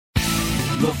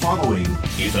The following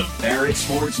is a Barrett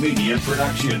Sports Media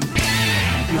production.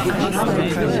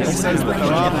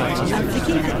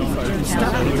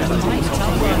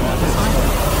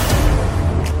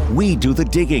 We do the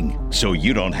digging, so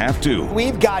you don't have to.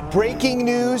 We've got breaking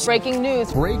news. Breaking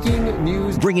news. Breaking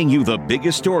news. Bringing you the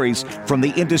biggest stories from the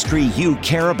industry you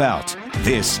care about.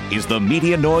 This is the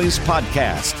Media Noise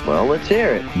Podcast. Well, let's hear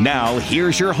it. Now,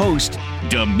 here's your host,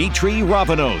 Dimitri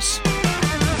Ravanos.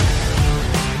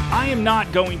 I am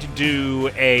not going to do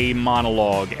a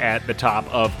monologue at the top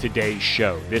of today's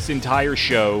show. This entire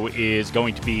show is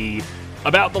going to be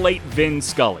about the late Vin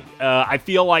Scully. I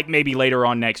feel like maybe later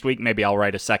on next week, maybe I'll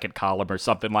write a second column or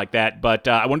something like that. But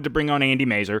I wanted to bring on Andy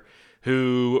Mazer,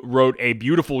 who wrote a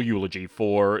beautiful eulogy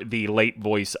for the late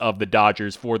voice of the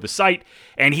Dodgers for the site.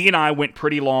 And he and I went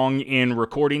pretty long in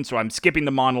recording, so I'm skipping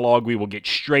the monologue. We will get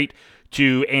straight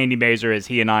to Andy Mazer as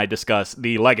he and I discuss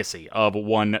the legacy of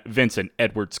one Vincent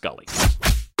Edward Scully.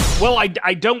 Well,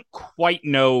 I don't quite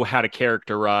know how to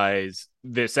characterize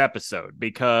this episode,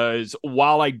 because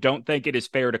while I don't think it is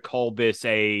fair to call this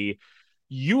a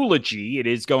eulogy, it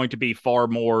is going to be far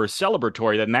more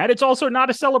celebratory than that. It's also not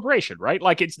a celebration, right?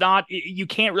 Like, it's not, you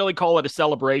can't really call it a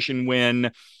celebration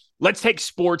when, let's take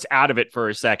sports out of it for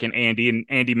a second, Andy, and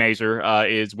Andy Mazer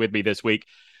is with me this week.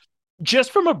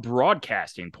 Just from a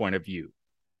broadcasting point of view,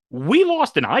 we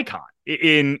lost an icon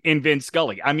in Vin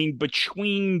Scully. I mean,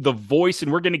 between the voice,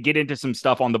 and we're going to get into some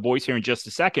stuff on the voice here in just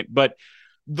a second, but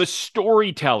the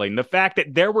storytelling, the fact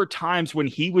that there were times when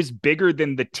he was bigger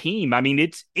than the team. I mean,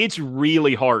 it's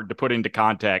really hard to put into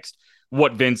context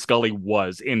what Vin Scully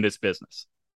was in this business.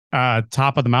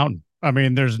 Top of the mountain. I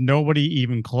mean, there's nobody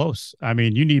even close. I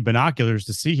mean, you need binoculars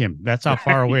to see him. That's how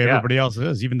far away everybody else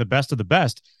is. Even the best of the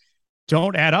best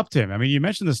don't add up to him. I mean, you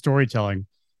mentioned the storytelling,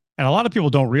 and a lot of people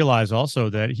don't realize also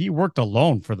that he worked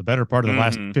alone for the better part of the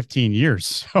last 15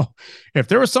 years. So if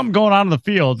there was something going on in the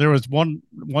field, there was one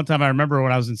time I remember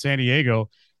when I was in San Diego,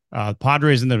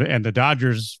 Padres and the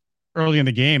Dodgers early in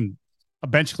the game, a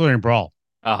bench clearing brawl.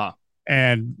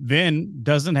 And Vin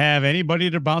doesn't have anybody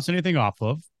to bounce anything off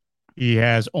of. He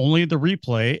has only the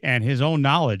replay and his own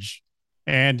knowledge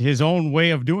and his own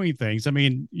way of doing things. I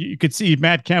mean, you could see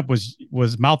Matt Kemp was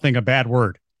mouthing a bad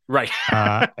word. Right.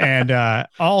 And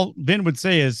all Vin would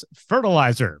say is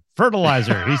fertilizer.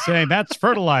 He's saying that's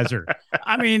fertilizer.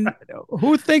 I mean,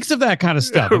 who thinks of that kind of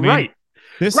stuff? I mean, right.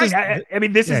 This is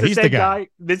the same guy.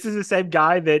 This is the same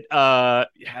guy that, I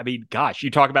mean, gosh, you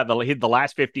talk about the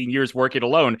last 15 years working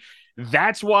alone.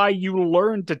 That's why you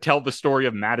learn to tell the story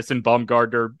of Madison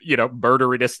Bumgarner,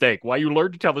 murdering a snake. Why you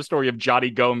learn to tell the story of Johnny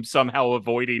Gomes somehow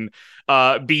avoiding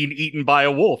being eaten by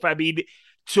a wolf. I mean,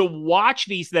 to watch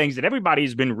these things, and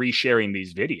everybody's been resharing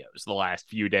these videos the last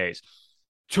few days,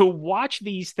 to watch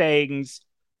these things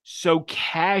so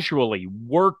casually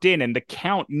worked in, and the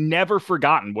count never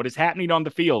forgotten, what is happening on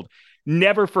the field,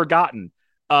 never forgotten.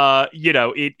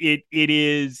 It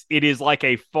is like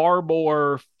a far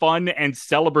more fun and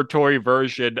celebratory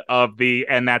version of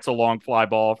and that's a long fly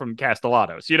ball from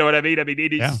Castellanos. You know what I mean? I mean,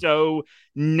 it is so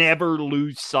never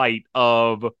lose sight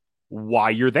of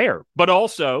why you're there, but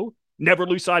also never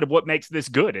lose sight of what makes this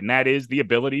good, and that is the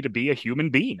ability to be a human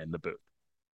being in the booth.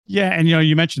 Yeah, and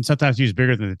you mentioned sometimes he was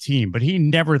bigger than the team, but he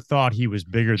never thought he was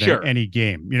bigger than any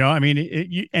game. I mean,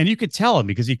 you could tell him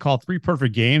because he called 3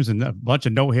 perfect games and a bunch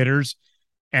of no-hitters,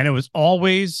 and it was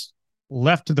always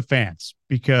left to the fans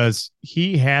because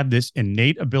he had this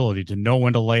innate ability to know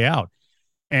when to lay out,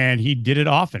 and he did it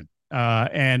often.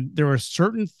 And there were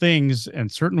certain things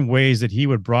and certain ways that he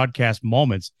would broadcast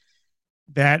moments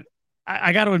that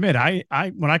I got to admit, I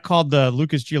when I called the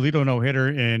Lucas Giolito no-hitter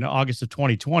in August of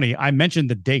 2020, I mentioned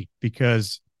the date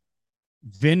because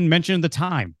Vin mentioned the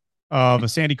time of a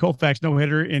Sandy Koufax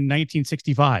no-hitter in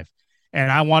 1965.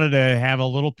 And I wanted to have a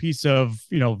little piece of,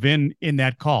 Vin in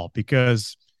that call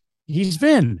because he's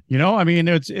Vin, I mean,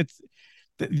 it's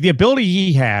the ability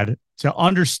he had to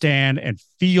understand and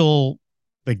feel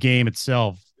the game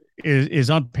itself is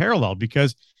unparalleled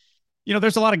because,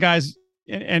 there's a lot of guys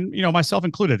and myself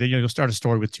included, you'll start a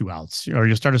story with 2 outs, or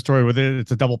you'll start a story with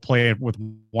it's a double play with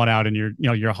 1 out and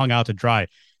you're hung out to dry.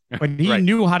 But he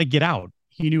knew how to get out.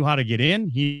 He knew how to get in.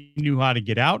 He knew how to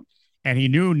get out. And he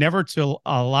knew never to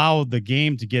allow the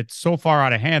game to get so far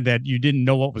out of hand that you didn't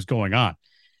know what was going on.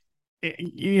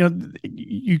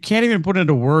 You can't even put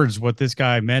into words what this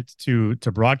guy meant to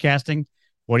broadcasting,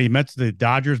 what he meant to the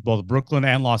Dodgers, both Brooklyn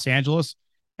and Los Angeles.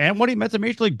 And what he meant to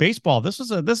Major League Baseball. This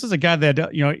is a guy that,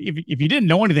 if you didn't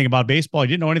know anything about baseball, you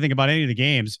didn't know anything about any of the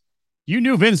games, You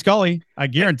knew Vin Scully. I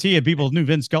guarantee you people knew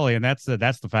Vin Scully, and that's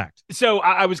the fact. So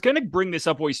I was going to bring this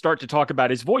up when we start to talk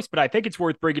about his voice, but I think it's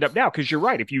worth bringing up now because you're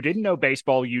right. If you didn't know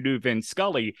baseball, you knew Vin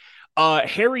Scully.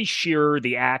 Harry Shearer,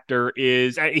 the actor,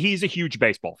 he's a huge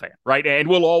baseball fan, right? And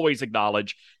we'll always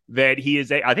acknowledge that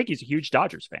I think he's a huge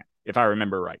Dodgers fan, if I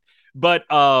remember right. But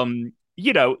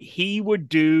he would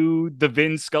do the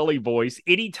Vin Scully voice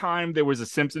anytime there was a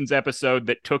Simpsons episode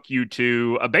that took you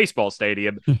to a baseball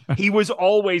stadium. He was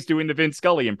always doing the Vin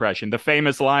Scully impression. The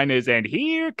famous line is, "And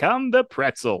here come the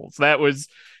pretzels." That was,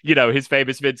 his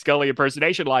famous Vin Scully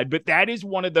impersonation line. But that is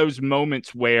one of those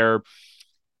moments where,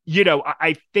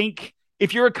 I think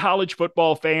if you're a college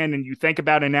football fan and you think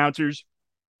about announcers,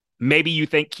 maybe you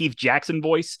think Keith Jackson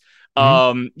voice.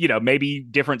 Maybe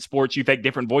different sports, you think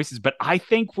different voices, but I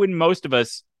think when most of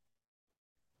us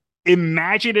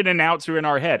imagine an announcer in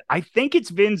our head, I think it's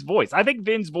Vin's voice. I think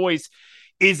Vin's voice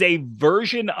is a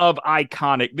version of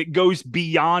iconic that goes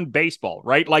beyond baseball,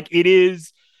 right? Like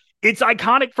it's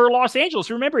iconic for Los Angeles.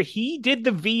 Remember, he did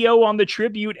the VO on the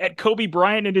tribute at Kobe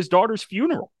Bryant and his daughter's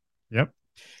funeral. Yep.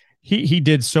 He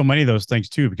did so many of those things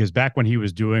too, because back when he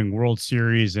was doing World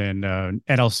Series and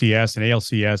NLCS and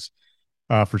ALCS,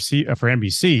 for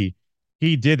NBC,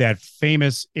 he did that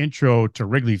famous intro to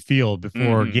Wrigley Field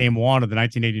before Game 1 of the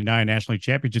 1989 National League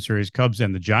Championship Series, Cubs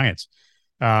and the Giants.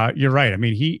 You're right. I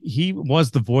mean, he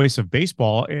was the voice of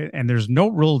baseball, and there's no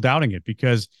real doubting it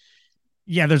because,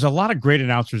 there's a lot of great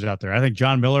announcers out there. I think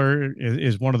John Miller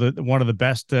is one of the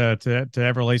best to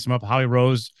ever lace him up. Howie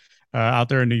Rose out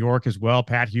there in New York as well.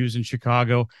 Pat Hughes in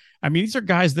Chicago. I mean, these are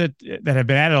guys that have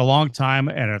been at it a long time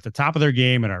and are at the top of their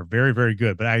game and are very, very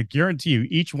good. But I guarantee you,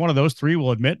 each one of those three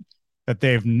will admit that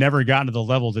they've never gotten to the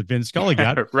level that Vin Scully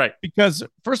got. Right. Because,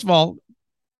 first of all,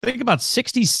 think about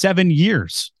 67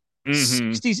 years.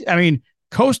 60s, I mean,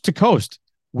 coast to coast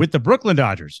with the Brooklyn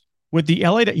Dodgers, with the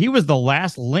LA. He was the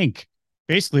last link,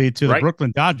 basically, to the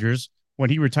Brooklyn Dodgers when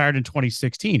he retired in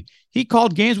 2016. He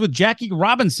called games with Jackie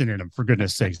Robinson in them, for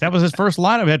goodness sakes. That was his first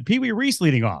lineup. Had Pee Wee Reese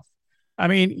leading off. I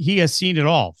mean, he has seen it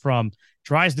all from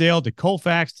Drysdale to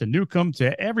Colfax to Newcomb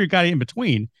to every guy in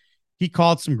between. He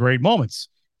called some great moments.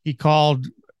 He called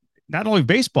not only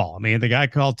baseball. I mean, the guy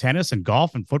called tennis and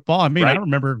golf and football. I mean, I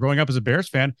remember growing up as a Bears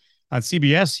fan on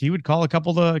CBS, he would call a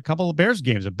couple of Bears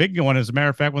games. A big one, as a matter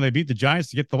of fact, when they beat the Giants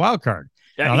to get the wild card.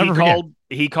 Yeah,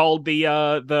 he called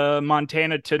the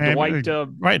Montana to Dwight.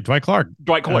 Dwight Clark.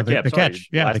 Dwight Clark, the catch.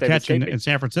 Yeah, the catch in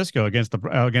San Francisco against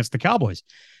the Cowboys.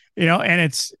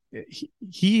 And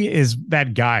he is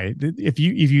that guy. If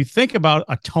you think about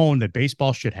a tone that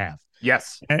baseball should have.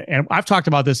 Yes. And I've talked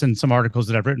about this in some articles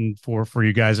that I've written for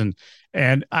you guys. And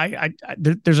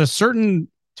there's a certain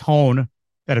tone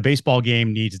that a baseball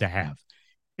game needs to have.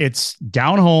 It's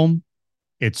down home.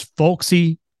 It's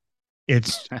folksy.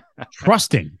 It's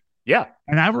trusting. Yeah.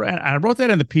 And I wrote that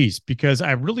in the piece because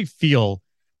I really feel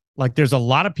like there's a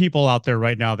lot of people out there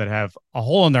right now that have a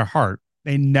hole in their heart.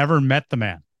 They never met the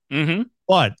man. Mm-hmm.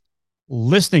 But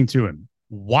listening to him,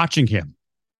 watching him,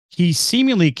 he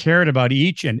seemingly cared about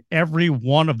each and every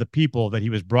one of the people that he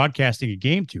was broadcasting a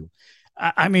game to.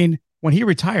 I mean, when he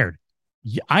retired,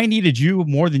 I needed you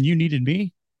more than you needed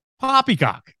me.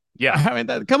 Poppycock. Yeah. I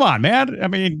mean, come on, man. I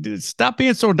mean, stop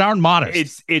being so darn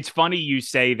modest. It's funny you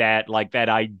say that, like that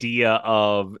idea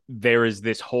of there is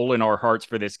this hole in our hearts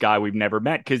for this guy we've never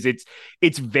met, because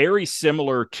it's very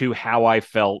similar to how I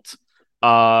felt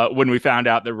when we found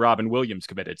out that Robin Williams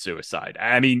committed suicide.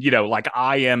 I mean, like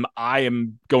I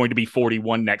am going to be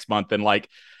 41 next month, and like,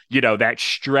 that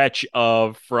stretch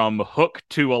of from Hook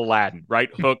to Aladdin, right?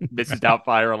 Hook, Mrs.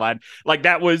 Doubtfire, Aladdin. Like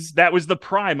that was the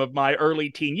prime of my early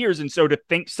teen years. And so to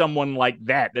think someone like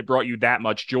that brought you that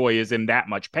much joy is in that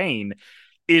much pain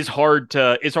is hard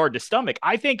to stomach.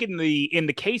 I think in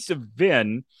the case of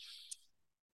Vin,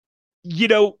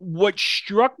 what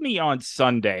struck me on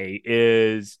Sunday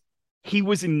is he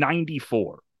was in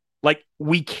 94. Like,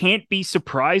 we can't be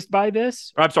surprised by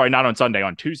this. Or, I'm sorry, not on Sunday,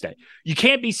 on Tuesday. You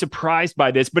can't be surprised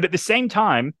by this. But at the same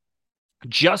time,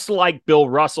 just like Bill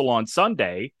Russell on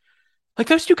Sunday, like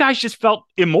those two guys just felt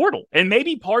immortal. And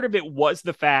maybe part of it was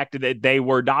the fact that they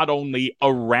were not only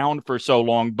around for so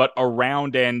long, but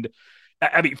around and,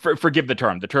 I mean, forgive the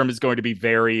term. The term is going to be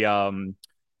very,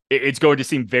 it's going to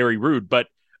seem very rude, but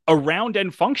around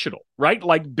and functional, right?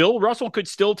 Like Bill Russell could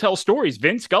still tell stories.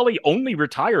 Vin Scully only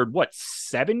retired,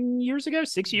 6 years ago?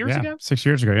 6 years ago? 6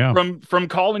 years ago, yeah. From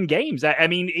calling games. I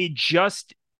mean, it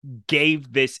just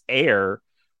gave this air,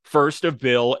 first of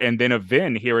Bill and then of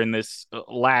Vin here in this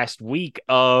last week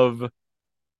of,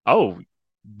 oh,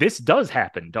 this does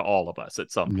happen to all of us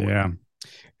at some point. Yeah.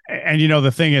 And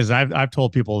the thing is, I've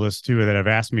told people this too that have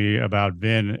asked me about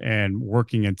Vin and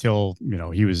working until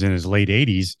he was in his late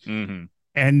 80s. Mm-hmm.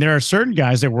 And there are certain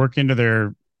guys that work into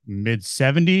their mid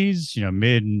 70s,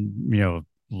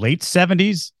 late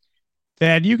 70s,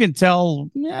 that you can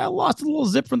tell, lost a little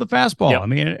zip from the fastball. Yep. I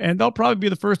mean, and they'll probably be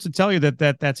the first to tell you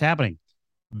that's happening.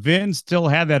 Vin still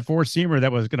had that four-seamer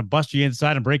that was going to bust you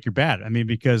inside and break your bat. I mean,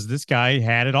 because this guy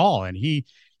had it all, and he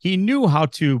knew how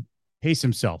to pace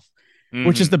himself,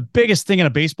 which is the biggest thing in a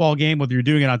baseball game, whether you're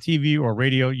doing it on TV or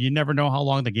radio. You never know how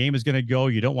long the game is going to go.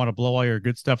 You don't want to blow all your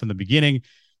good stuff in the beginning.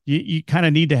 You kind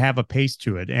of need to have a pace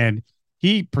to it. And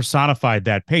he personified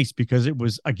that pace because it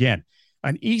was, again,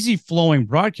 an easy flowing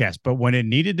broadcast. But when it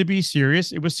needed to be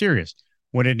serious, it was serious.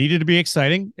 When it needed to be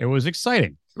exciting, it was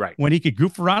exciting. Right. When he could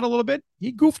goof around a little bit,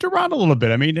 he goofed around a little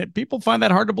bit. I mean, people find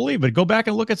that hard to believe, but go back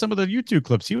and look at some of the YouTube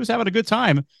clips. He was having a good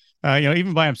time,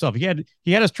 even by himself. He had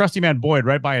his trusty man Boyd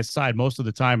right by his side most of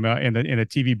the time in a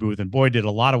TV booth, and Boyd did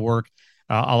a lot of work,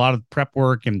 a lot of prep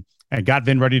work, and got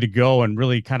Vin ready to go, and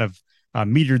really kind of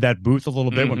metered that booth a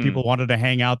little bit when people wanted to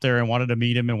hang out there and wanted to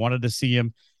meet him and wanted to see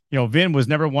him. Vin was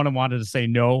never one who wanted to say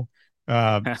no.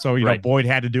 So right. Boyd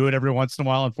had to do it every once in a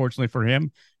while, unfortunately for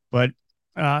him. But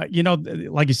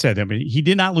like you said, I mean, he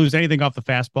did not lose anything off the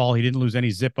fastball. He didn't lose any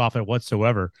zip off it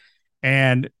whatsoever.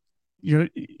 And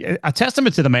a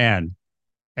testament to the man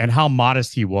and how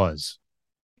modest he was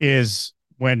is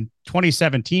when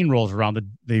 2017 rolls around,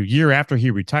 the year after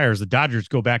he retires, the Dodgers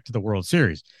go back to the World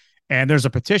Series. And there's a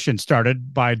petition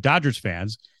started by Dodgers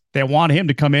fans that want him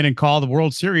to come in and call the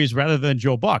World Series rather than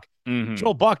Joe Buck. Mm-hmm.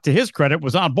 Joe Buck, to his credit,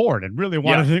 was on board and really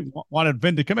wanted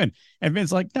Vin to come in. And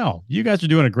Vin's like, no, you guys are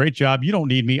doing a great job. You don't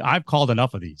need me. I've called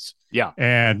enough of these. Yeah.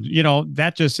 And,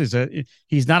 that just is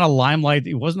he's not a limelight.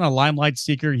 He wasn't a limelight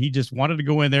seeker. He just wanted to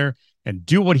go in there and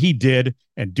do what he did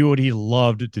and do what he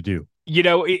loved to do.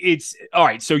 It's all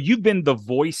right. So you've been the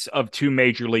voice of 2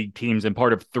 major league teams and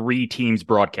part of 3 teams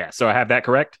broadcast. So I have that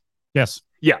correct? Yes.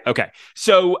 Yeah. Okay.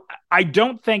 So I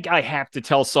don't think I have to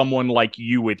tell someone like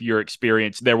you with your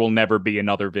experience, there will never be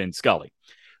another Vin Scully.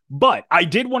 But I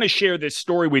did want to share this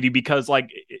story with you because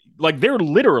like there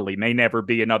literally may never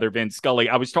be another Vin Scully.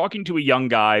 I was talking to a young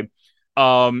guy.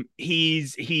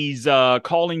 He's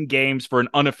calling games for an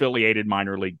unaffiliated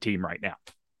minor league team right now.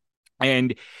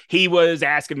 And he was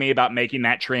asking me about making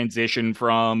that transition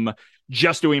from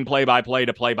just doing play-by-play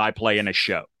to play-by-play in a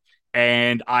show.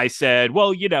 And I said,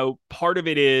 well, part of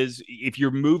it is if you're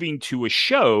moving to a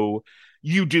show,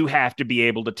 you do have to be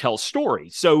able to tell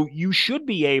stories. So you should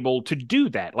be able to do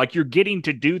that. Like you're getting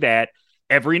to do that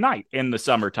every night in the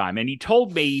summertime. And he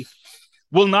told me,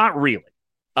 well, not really.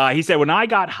 He said, when I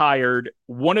got hired,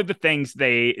 one of the things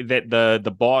that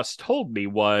the boss told me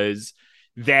was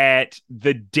that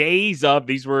the days of,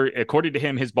 these were, according to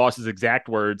him, his boss's exact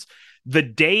words, the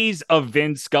days of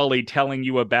Vin Scully telling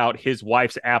you about his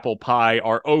wife's apple pie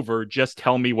are over. Just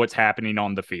tell me what's happening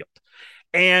on the field.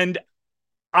 And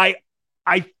I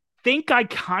think I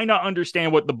kind of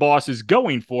understand what the boss is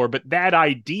going for, but that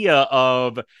idea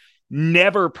of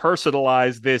never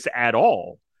personalize this at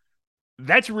all,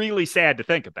 that's really sad to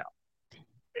think about.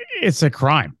 It's a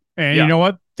crime. And you know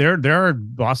what? There are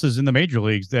bosses in the major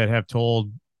leagues that have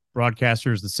told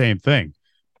broadcasters the same thing.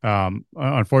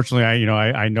 Unfortunately,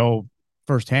 I know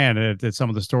firsthand that some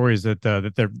of the stories that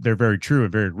they're very true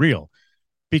and very real,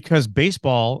 because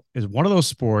baseball is one of those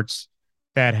sports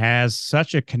that has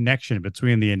such a connection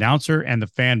between the announcer and the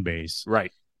fan base.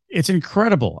 Right. It's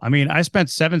incredible. I mean, I spent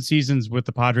 7 seasons with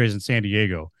the Padres in San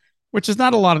Diego, which is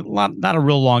not a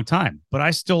real long time, but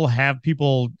I still have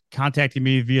people contacting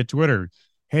me via Twitter.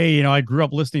 Hey, I grew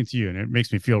up listening to you, and it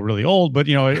makes me feel really old, but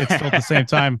it's still at the same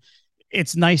time,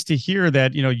 it's nice to hear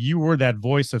that, you were that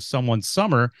voice of someone's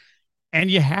summer, and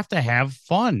you have to have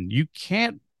fun. You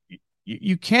can't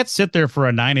sit there for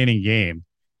a 9-inning game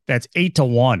that's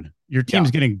 8-1. Your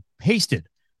team's getting pasted.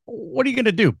 What are you going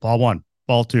to do? Ball 1,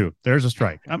 ball 2. There's a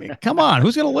strike. I mean, come on.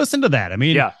 Who's going to listen to that? I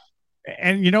mean, yeah.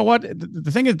 And you know what?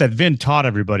 The thing is that Vin taught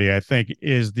everybody, I think,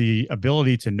 is the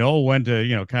ability to know when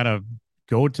to, kind of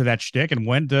go to that shtick and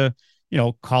when to,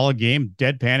 call a game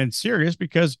deadpan and serious,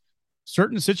 because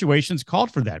certain situations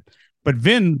called for that. But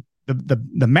Vin,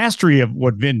 the mastery of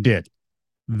what Vin did,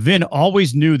 Vin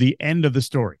always knew the end of the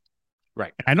story.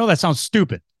 Right. I know that sounds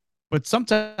stupid, but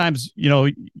sometimes,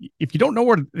 if you don't know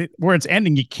where it's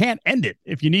ending, you can't end it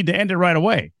if you need to end it right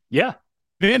away. Yeah.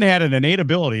 Vin had an innate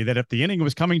ability that if the inning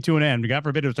was coming to an end, God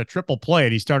forbid it was a triple play,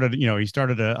 and he started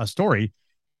a story,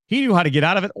 he knew how to get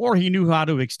out of it, or he knew how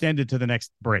to extend it to the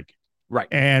next break. Right.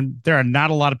 And there are not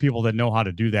a lot of people that know how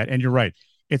to do that. And you're right.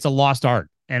 It's a lost art.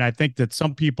 And I think that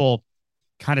some people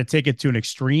kind of take it to an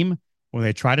extreme when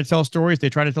they try to tell stories, they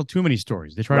try to tell too many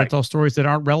stories. They try to tell stories that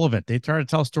aren't relevant. They try to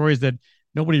tell stories that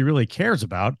nobody really cares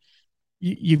about.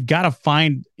 You've got to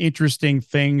find interesting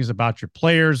things about your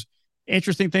players,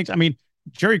 interesting things. I mean,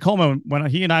 Jerry Coleman, when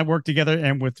he and I worked together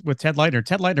and with Ted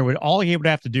Leitner, all he would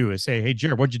have to do is say, "Hey,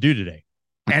 Jerry, what'd you do today?"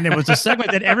 And it was a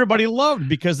segment that everybody loved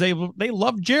because they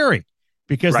loved Jerry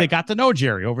because they got to know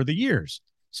Jerry over the years.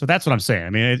 So that's what I'm saying. I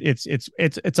mean,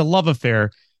 it's a love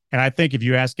affair. And I think if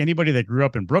you ask anybody that grew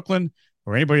up in Brooklyn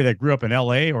or anybody that grew up in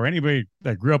LA or anybody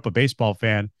that grew up a baseball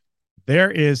fan, there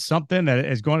is something that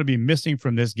is going to be missing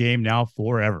from this game now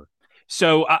forever.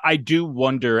 So I do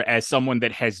wonder, as someone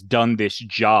that has done this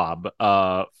job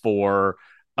for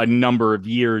a number of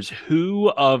years, who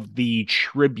of the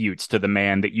tributes to the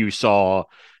man that you saw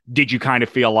did you kind of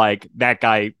feel like that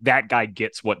guy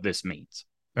gets what this means?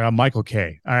 Michael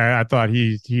Kay. I thought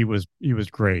he was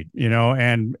great,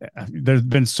 and there's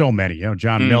been so many,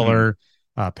 John Miller,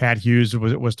 Pat Hughes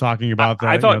was talking about that.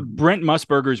 I thought Brent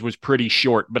Musburger's was pretty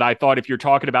short, but I thought if you're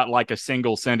talking about like a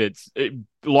single sentence,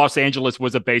 Los Angeles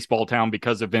was a baseball town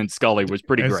because of Vince Scully was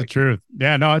pretty great. It's the truth.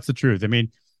 Yeah, no, it's the truth. I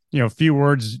mean, few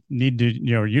words need to,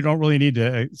 you don't really need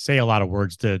to say a lot of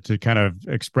words to kind of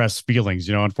express feelings.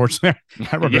 Unfortunately,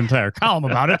 I wrote an entire column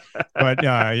about it, but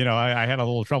I had a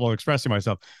little trouble expressing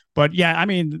myself. But yeah, I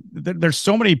mean, there's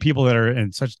so many people that are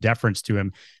in such deference to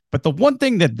him. But the one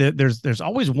thing that there's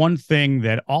always one thing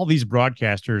that all these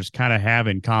broadcasters kind of have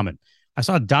in common. I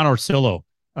saw Don Orsillo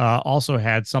also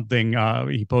had something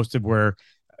he posted where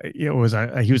it was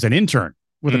he was an intern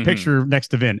with a picture next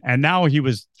to Vin. And now he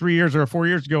was 3 years or 4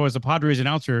 years ago as a Padres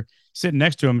announcer sitting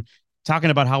next to him,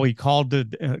 talking about how he called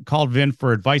Vin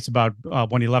for advice about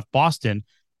when he left Boston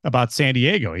about San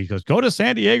Diego. He goes, "Go to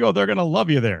San Diego. They're going to love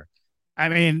you there." I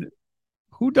mean,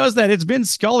 who does that? It's Vin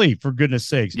Scully, for goodness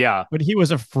sakes. Yeah. But he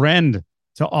was a friend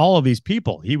to all of these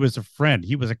people. He was a friend.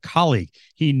 He was a colleague.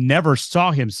 He never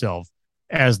saw himself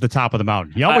as the top of the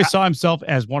mountain. He always saw himself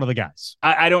as one of the guys.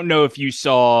 I don't know if you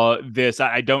saw this.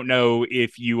 I don't know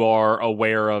if you are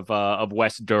aware of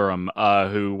Wes Durham,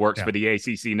 who works for the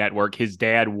ACC network. His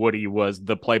dad, Woody, was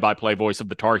the play-by-play voice of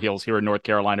the Tar Heels here in North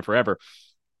Carolina forever.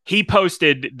 He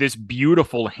posted this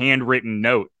beautiful handwritten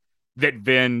note that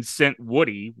Vin sent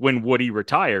Woody when Woody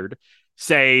retired,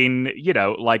 saying,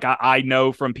 I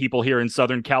know from people here in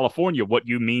Southern California what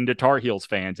you mean to Tar Heels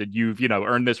fans, and you've,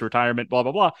 earned this retirement, blah,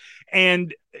 blah, blah.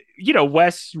 And,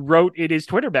 Wes wrote in his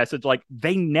Twitter message, like,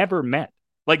 they never met.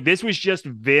 Like, this was just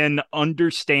Vin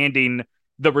understanding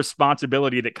the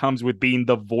responsibility that comes with being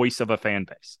the voice of a fan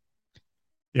base.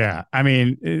 Yeah. I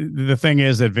mean, the thing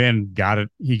is that Vin got it.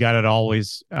 He got it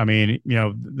always. I mean,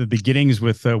 the beginnings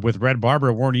with Red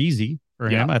Barber weren't easy for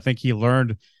him. I think he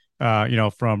learned,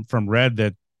 from Red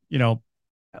that,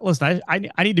 listen, I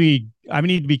need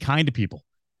to be kind to people.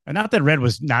 And not that Red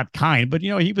was not kind, but,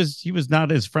 he was not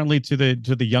as friendly to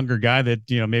the younger guy that,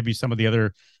 maybe some of the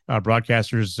other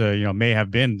broadcasters, may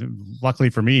have been. Luckily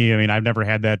for me, I mean, I've never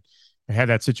had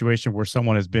that situation where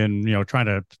someone has been,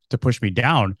 trying to push me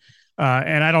down.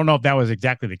 And I don't know if that was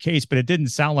exactly the case, but it didn't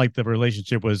sound like the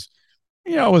relationship was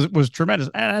tremendous.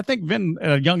 And I think Vin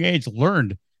at a young age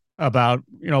learned about,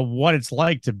 what it's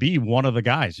like to be one of the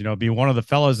guys, be one of the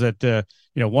fellas that,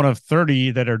 one of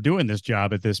 30 that are doing this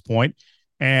job at this point.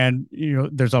 And,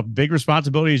 there's a big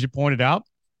responsibility, as you pointed out.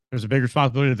 There's a big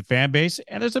responsibility to the fan base,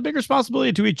 and there's a big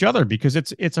responsibility to each other because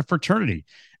it's a fraternity.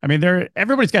 I mean,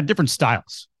 everybody's got different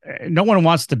styles. No one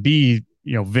wants to be,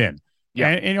 Vin. Yeah.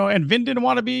 And Vin didn't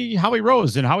want to be Howie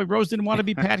Rose, and Howie Rose didn't want to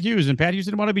be Pat Hughes, and Pat Hughes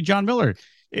didn't want to be John Miller.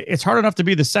 It's hard enough to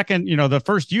be the second, the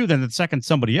first you, then the second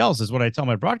somebody else, is what I tell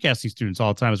my broadcasting students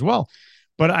all the time as well.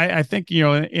 But I think,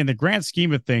 in the grand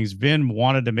scheme of things, Vin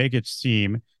wanted to make it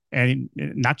seem, and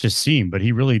not just seem, but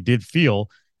he really did feel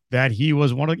that he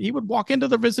was he would walk into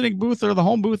the visiting booth or the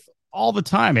home booth all the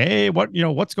time. Hey,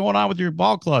 what's going on with your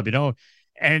ball club?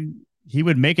 And he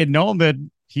would make it known that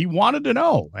he wanted to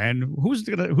know, and who's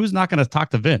not going to talk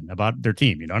to Vin about their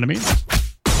team? You know what I mean?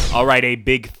 All right, a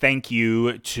big thank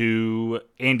you to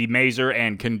Andy Mazer,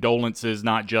 and condolences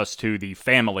not just to the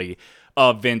family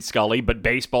of Vin Scully, but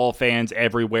baseball fans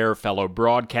everywhere, fellow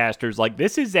broadcasters. Like,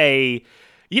 this is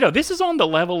this is on the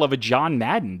level of a John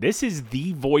Madden. This is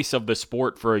the voice of the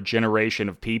sport for a generation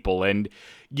of people. And,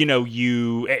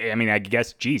 I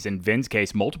guess, in Vin's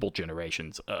case, multiple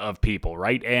generations of people,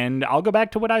 right? And I'll go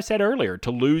back to what I said earlier.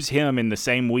 To lose him in the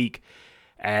same week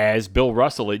as Bill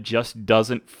Russell, it just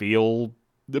doesn't feel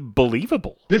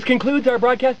believable. This concludes our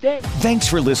broadcast day. Thanks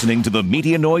for listening to the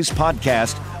Media Noise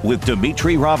Podcast with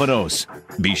Dimitri Ravanos.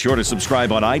 Be sure to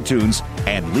subscribe on iTunes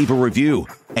and leave a review.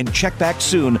 And check back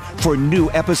soon for new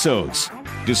episodes.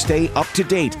 To stay up to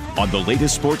date on the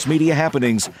latest sports media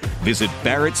happenings, visit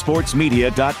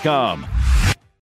barrettsportsmedia.com.